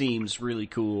concept seems really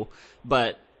cool,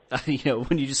 but,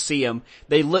 when you just see them,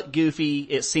 they look goofy.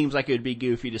 It seems like it would be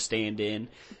goofy to stand in.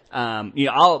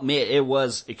 I'll admit it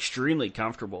was extremely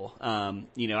comfortable.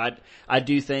 I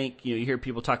do think, you hear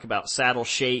people talk about saddle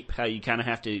shape, how you kind of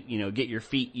have to, get your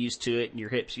feet used to it and your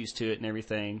hips used to it and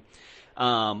everything.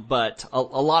 But a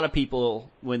lot of people,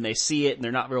 when they see it and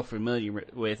they're not real familiar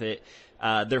with it,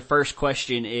 their first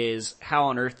question is, how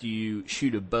on earth do you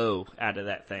shoot a bow out of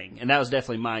that thing? And that was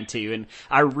definitely mine too. And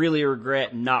I really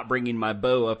regret not bringing my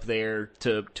bow up there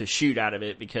to shoot out of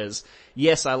it because,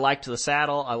 yes, I liked the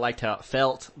saddle. I liked how it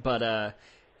felt, but,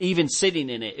 even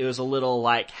sitting in it, it was a little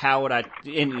like, how would I,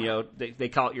 and you know, they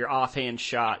call it your offhand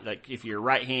shot. Like if you're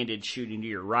right-handed, shooting to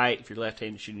your right, if you're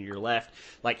left-handed, shooting to your left,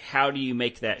 like how do you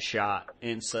make that shot?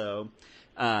 And so,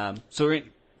 I don't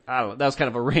know, that was kind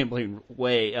of a rambling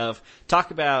way of talk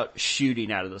about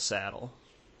shooting out of the saddle.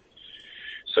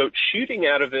 So shooting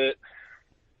out of it,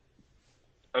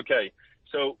 okay.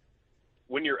 So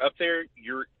when you're up there,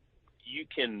 you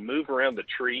can move around the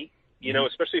tree, you know,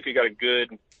 especially if you got a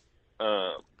good,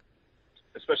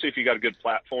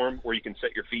 platform where you can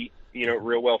set your feet, you know,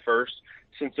 real well first.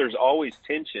 Since there's always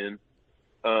tension,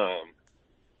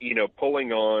 you know,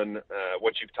 pulling on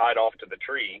what you've tied off to the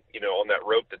tree, you know, on that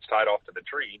rope that's tied off to the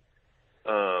tree,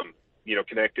 you know,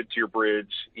 connected to your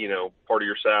bridge, you know, part of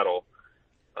your saddle,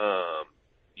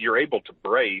 you're able to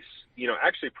brace, you know,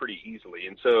 actually pretty easily.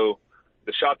 And so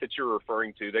the shot that you're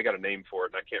referring to, they got a name for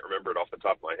it, and I can't remember it off the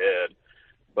top of my head.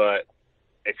 But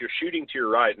if you're shooting to your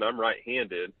right, and I'm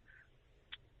right-handed,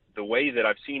 the way that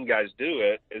I've seen guys do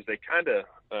it is they kind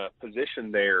of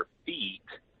position their feet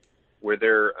where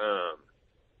they're,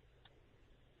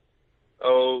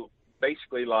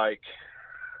 basically like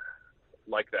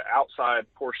the outside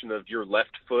portion of your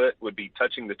left foot would be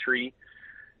touching the tree.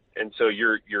 And so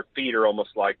your feet are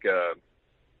almost like,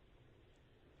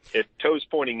 if toes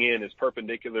pointing in is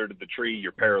perpendicular to the tree,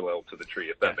 you're parallel to the tree,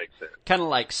 if that makes sense. Kind of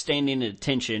like standing at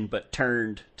attention, but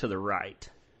turned to the right.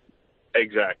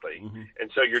 Exactly. Mm-hmm.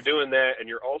 And so you're doing that, and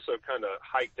you're also kind of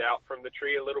hiked out from the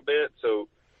tree a little bit. So,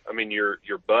 I mean, your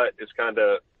butt is kind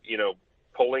of, you know,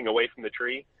 pulling away from the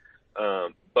tree.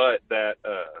 But that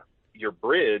your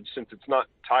bridge, since it's not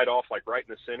tied off like right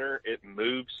in the center, it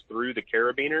moves through the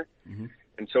carabiner. Mm-hmm.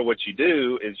 And so what you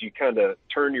do is you kind of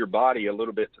turn your body a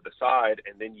little bit to the side,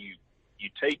 and then you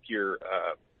take your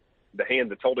the hand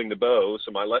that's holding the bow,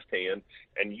 so my left hand,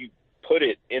 and you put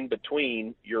it in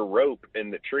between your rope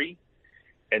and the tree,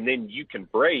 and then you can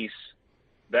brace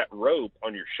that rope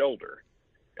on your shoulder.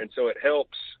 And so it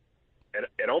helps, and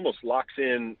it almost locks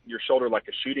in your shoulder like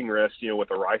a shooting rest, you know,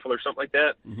 with a rifle or something like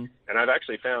that. Mm-hmm. And I've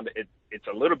actually found it's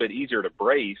a little bit easier to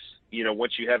brace, you know,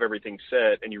 once you have everything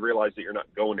set and you realize that you're not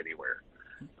going anywhere.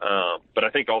 But I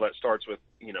think all that starts with,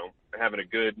 you know, having a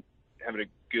good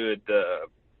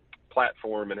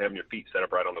platform and having your feet set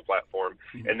up right on the platform,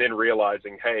 mm-hmm. and then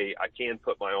realizing, hey, I can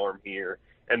put my arm here.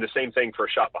 And the same thing for a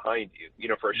shot behind you. You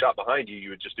know, for a shot behind you, you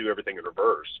would just do everything in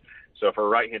reverse. So for a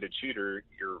right-handed shooter,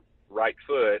 your right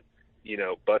foot, you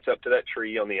know, butts up to that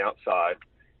tree on the outside,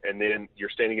 and then you're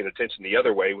standing at attention the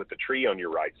other way with the tree on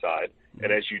your right side. Mm-hmm.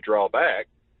 And as you draw back,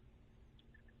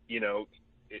 you know,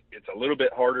 it's a little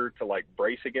bit harder to like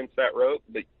brace against that rope,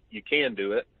 but you can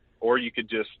do it. Or you could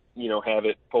just, you know, have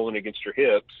it pulling against your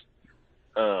hips.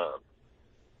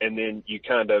 And then you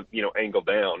kind of, you know, angle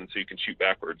down, and so you can shoot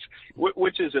backwards,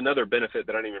 which is another benefit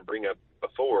that I didn't even bring up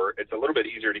before. It's a little bit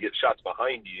easier to get shots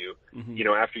behind you, mm-hmm. you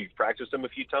know, after you've practiced them a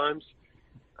few times.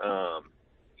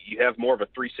 You have more of a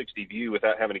 360 view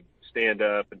without having to stand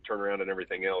up and turn around and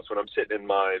everything else. When I'm sitting in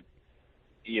my,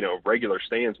 you know, regular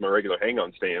stands, my regular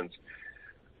hang-on stands,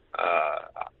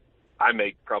 I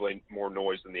make probably more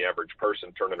noise than the average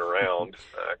person turning around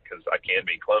because I can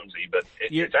be clumsy. But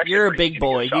it's actually you're a big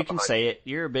boy. You can say it.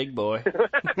 You're a big boy.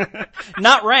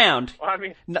 Not round. Well, I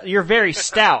mean, you're very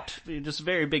stout. You're just a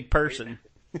very big person.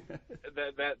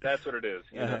 That's what it is.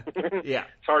 You know? Yeah.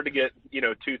 It's hard to get, you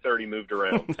know, 230 moved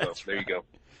around. So there you go.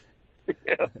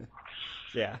 Yeah.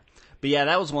 Yeah. But yeah,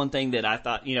 that was one thing that I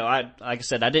thought, you know, like I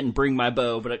said, I didn't bring my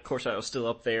bow, but of course I was still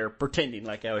up there pretending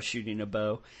like I was shooting a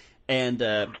bow. And,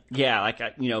 yeah, like,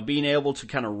 you know, being able to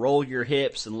kind of roll your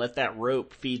hips and let that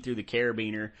rope feed through the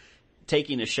carabiner,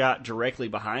 taking a shot directly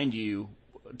behind you,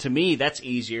 to me, that's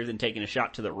easier than taking a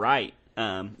shot to the right,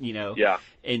 you know. Yeah.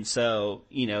 And so,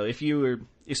 you know,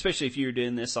 especially if you were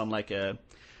doing this on like it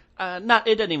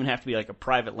doesn't even have to be like a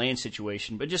private land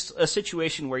situation, but just a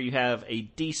situation where you have a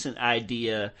decent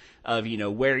idea of, you know,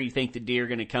 where you think the deer are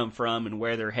going to come from and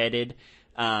where they're headed.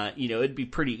 You know, it'd be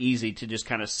pretty easy to just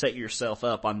kind of set yourself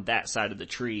up on that side of the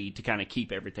tree to kind of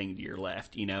keep everything to your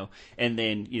left, you know. And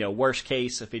then, you know, worst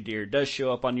case, if a deer does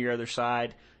show up on your other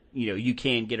side, you know, you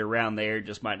can get around there. It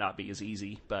just might not be as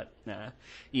easy. But,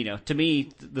 you know, to me,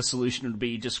 the solution would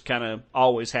be just kind of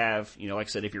always have, you know, like I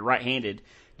said, if you're right-handed,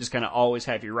 just kind of always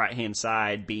have your right-hand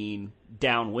side being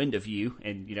downwind of you,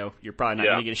 and, you know, you're probably not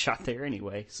going to get a shot there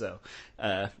anyway. So,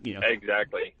 you know.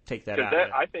 Exactly. Take that out.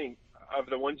 I think of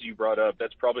the ones you brought up,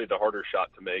 that's probably the harder shot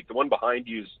to make. The one behind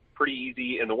you is pretty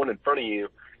easy, and the one in front of you,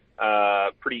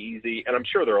 pretty easy. And I'm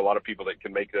sure there are a lot of people that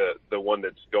can make the one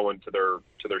that's going to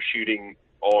their shooting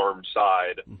arm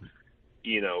side. Mm-hmm.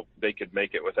 You know, they could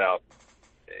make it without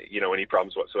any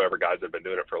problems whatsoever. Guys that have been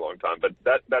doing it for a long time, but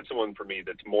that's the one for me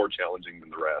that's more challenging than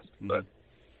the rest. Mm-hmm. But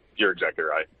you're exactly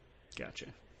right. Gotcha.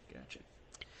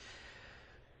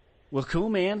 Well, cool,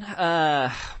 man.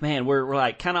 Man, we're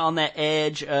like kind of on that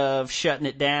edge of shutting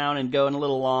it down and going a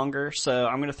little longer. So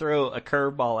I'm going to throw a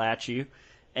curveball at you.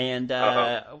 And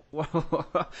why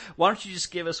don't you just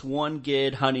give us one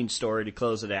good hunting story to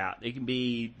close it out? It can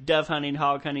be dove hunting,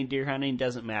 hog hunting, deer hunting,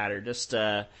 doesn't matter. Just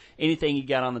anything you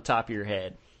got on the top of your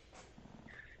head.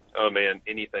 Oh man,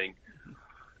 anything.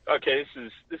 Okay,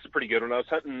 this is a pretty good one. I was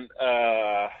hunting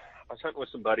with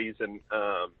some buddies, and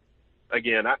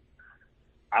again,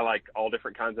 I like all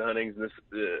different kinds of huntings,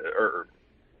 or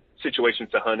situations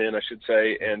to hunt in, I should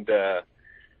say. And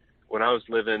when I was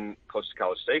living close to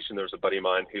College Station, there was a buddy of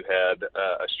mine who had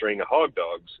a string of hog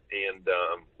dogs, and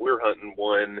we were hunting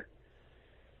one.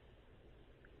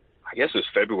 I guess it was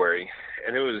February,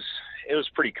 and it was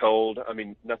pretty cold. I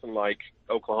mean, nothing like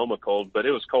Oklahoma cold, but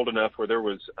it was cold enough where there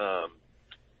was,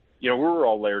 we were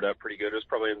all layered up pretty good. It was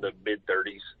probably in the mid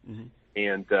 30s, mm-hmm.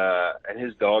 And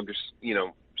his dog just,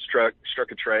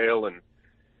 struck a trail, and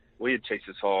we had chased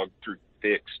this hog through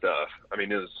thick stuff. I mean,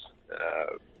 it was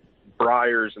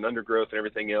briars and undergrowth and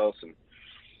everything else, and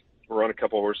we're on a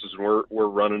couple of horses, and we're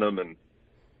running them, and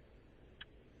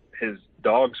his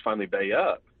dogs finally bay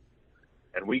up,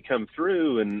 and we come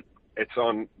through, and it's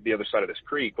on the other side of this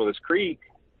creek. Well, this creek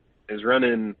is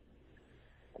running,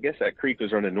 I guess that creek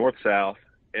was running north-south,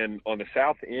 and on the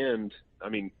south end, I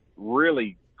mean,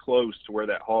 really close to where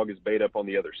that hog is bayed up on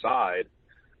the other side,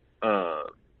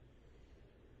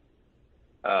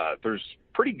 there's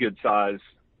pretty good size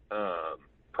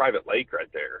private lake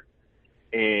right there,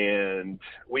 and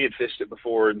we had fished it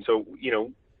before, and so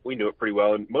we knew it pretty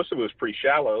well, and most of it was pretty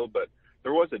shallow, but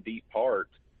there was a deep part,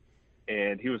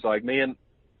 and he was like, man,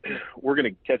 we're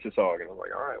gonna catch this hog, and I was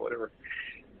like, all right, whatever.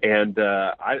 And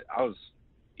I was,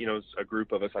 it's a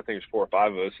group of us, I think it's 4 or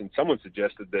 5 of us, and someone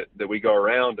suggested that we go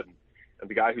around, and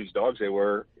the guy whose dogs they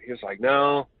were, he was like,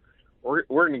 no, we're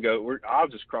gonna go, I'll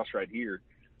just cross right here.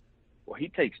 Well, he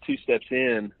takes 2 steps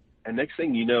in, and next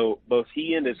thing you know, both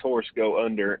he and his horse go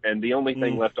under, and the only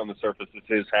thing left on the surface is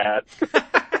his hat.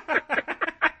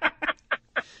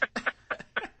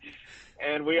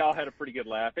 And we all had a pretty good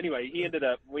laugh. Anyway, we ended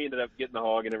up getting the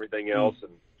hog and everything else,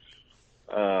 and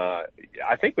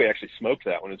I think we actually smoked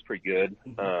that one. It was pretty good,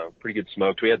 pretty good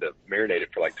smoked. We had to marinate it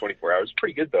for like 24 hours.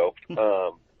 Pretty good though.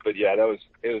 But yeah, it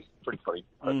was pretty funny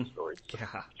story. So.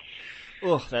 Yeah.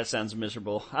 Oh, that sounds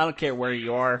miserable. I don't care where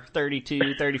you are,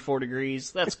 32, 34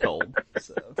 degrees. That's cold.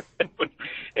 So.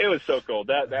 It was so cold.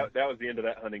 That was the end of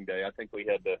that hunting day. I think we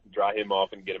had to dry him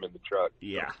off and get him in the truck.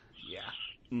 Yeah.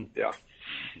 Yeah.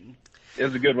 It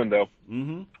was a good one, though.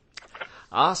 Mm-hmm.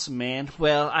 Awesome, man.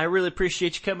 Well, I really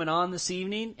appreciate you coming on this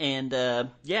evening. And, I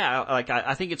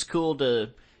think it's cool to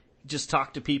just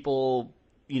talk to people,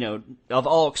 of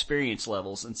all experience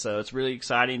levels. And so it's really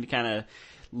exciting to kind of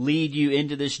lead you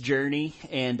into this journey.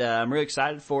 And I'm really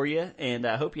excited for you. And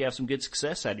I hope you have some good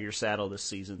success out of your saddle this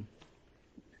season.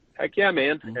 Heck yeah,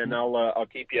 man. Mm-hmm. And I'll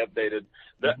keep you updated.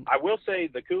 I will say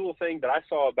the cool thing that I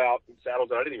saw about saddles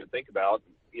that I didn't even think about,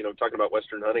 talking about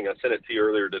Western hunting, I sent it to you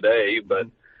earlier today, but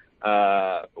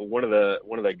one of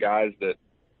the guys that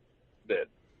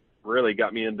really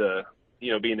got me into,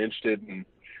 being interested in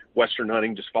Western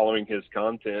hunting, just following his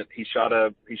content, he shot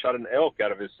an elk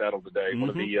out of his saddle today. Mm-hmm. One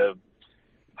of the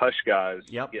Hush guys,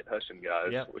 Get Hushing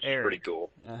guys, which Eric. Is pretty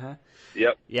cool. Uh-huh.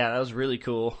 Yep. Yeah, that was really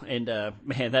cool. And,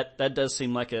 man, that does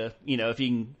seem like if you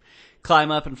can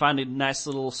climb up and find a nice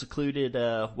little secluded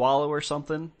wallow or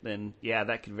something, then yeah,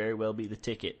 that could very well be the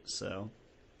ticket. So.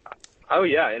 Oh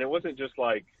yeah, and it wasn't just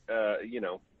like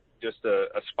just a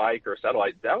spike or a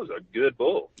satellite. That was a good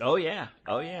bull. Oh yeah,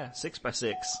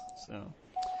 6x6. So.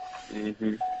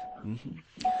 Mm-hmm.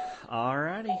 All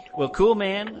righty. Well, cool,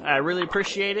 man. I really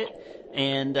appreciate it.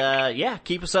 And,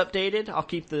 keep us updated. I'll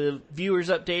keep the viewers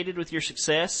updated with your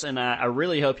success. And I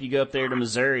really hope you go up there to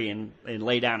Missouri and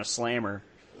lay down a slammer.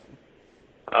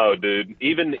 Oh, dude.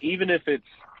 Even if it's,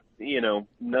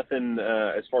 nothing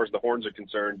as far as the horns are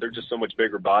concerned, they're just so much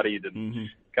bigger bodied and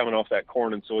coming off that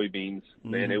corn and soybeans.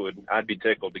 Man, I'd be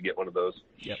tickled to get one of those.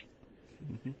 Yep.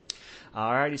 Mm-hmm.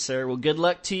 All righty, sir. Well, good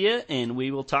luck to you, and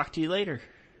we will talk to you later.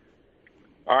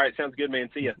 All right. Sounds good, man.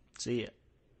 See ya. See ya.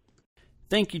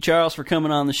 Thank you, Charles, for coming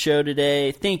on the show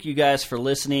today. Thank you guys for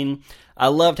listening. I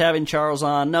loved having Charles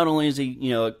on. Not only is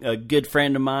he, a good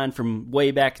friend of mine from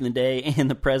way back in the day and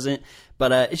the present,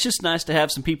 but it's just nice to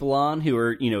have some people on who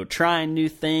are, trying new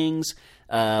things,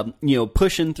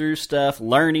 pushing through stuff,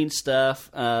 learning stuff,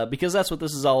 because that's what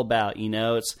this is all about.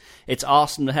 It's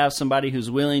awesome to have somebody who's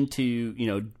willing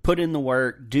to, put in the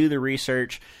work, do the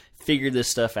research, figure this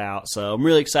stuff out. So I'm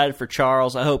really excited for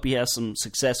Charles. I hope he has some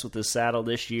success with his saddle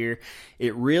this year.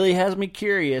 It really has me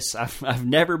curious. I've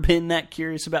never been that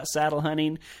curious about saddle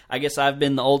hunting. I guess I've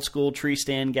been the old school tree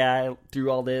stand guy through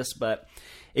all this, but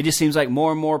it just seems like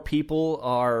more and more people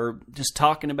are just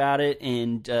talking about it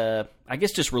and I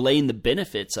guess just relaying the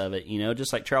benefits of it,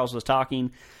 just like Charles was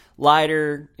talking.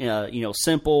 Lighter,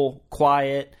 simple,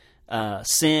 quiet,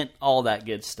 scent, all that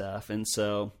good stuff. And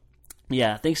so,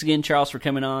 yeah, thanks again, Charles, for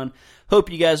coming on. Hope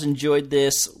you guys enjoyed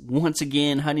this. Once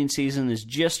again, hunting season is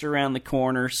just around the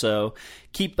corner, so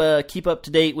keep up to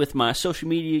date with my social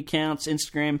media accounts,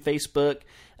 Instagram, Facebook.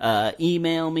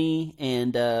 Email me,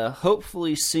 and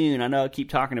hopefully soon, I know I keep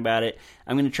talking about it,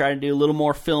 I'm going to try to do a little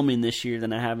more filming this year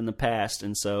than I have in the past,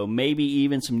 and so maybe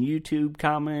even some YouTube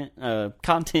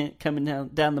content coming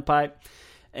down the pipe.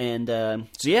 And so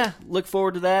yeah, look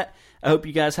forward to that. I hope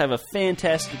you guys have a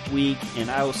fantastic week,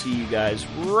 and I will see you guys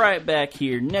right back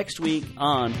here next week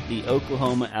on the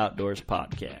Oklahoma Outdoors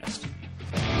Podcast.